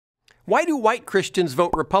Why do white Christians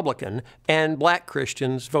vote Republican and black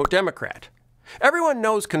Christians vote Democrat? Everyone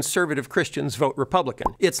knows conservative Christians vote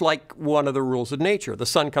Republican. It's like one of the rules of nature. The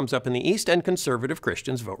sun comes up in the east and conservative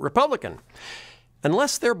Christians vote Republican.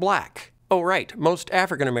 Unless they're black. Oh, right, most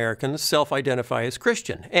African Americans self-identify as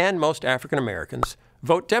Christian, and most African Americans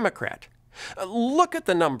vote Democrat. Look at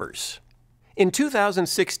the numbers. In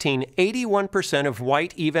 2016, 81% of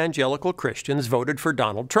white evangelical Christians voted for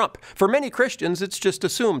Donald Trump. For many Christians, it's just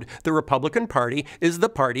assumed the Republican Party is the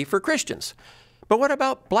party for Christians. But what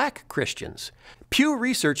about black Christians? Pew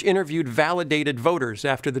Research interviewed validated voters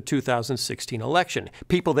after the 2016 election,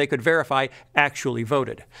 people they could verify actually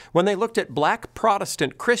voted. When they looked at black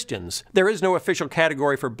Protestant Christians, there is no official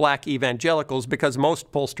category for black evangelicals because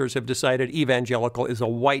most pollsters have decided evangelical is a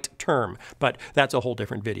white term, but that's a whole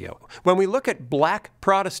different video. When we look at black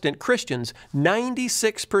Protestant Christians,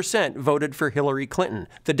 96% voted for Hillary Clinton,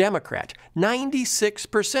 the Democrat.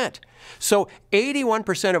 96%. So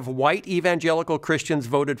 81% of white evangelical Christians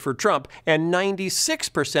voted for Trump, and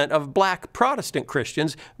 96% of black Protestant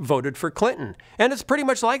Christians voted for Clinton. And it's pretty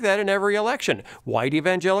much like that in every election. White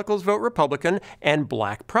evangelicals vote Republican, and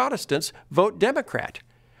black Protestants vote Democrat.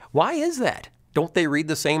 Why is that? Don't they read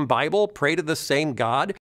the same Bible, pray to the same God?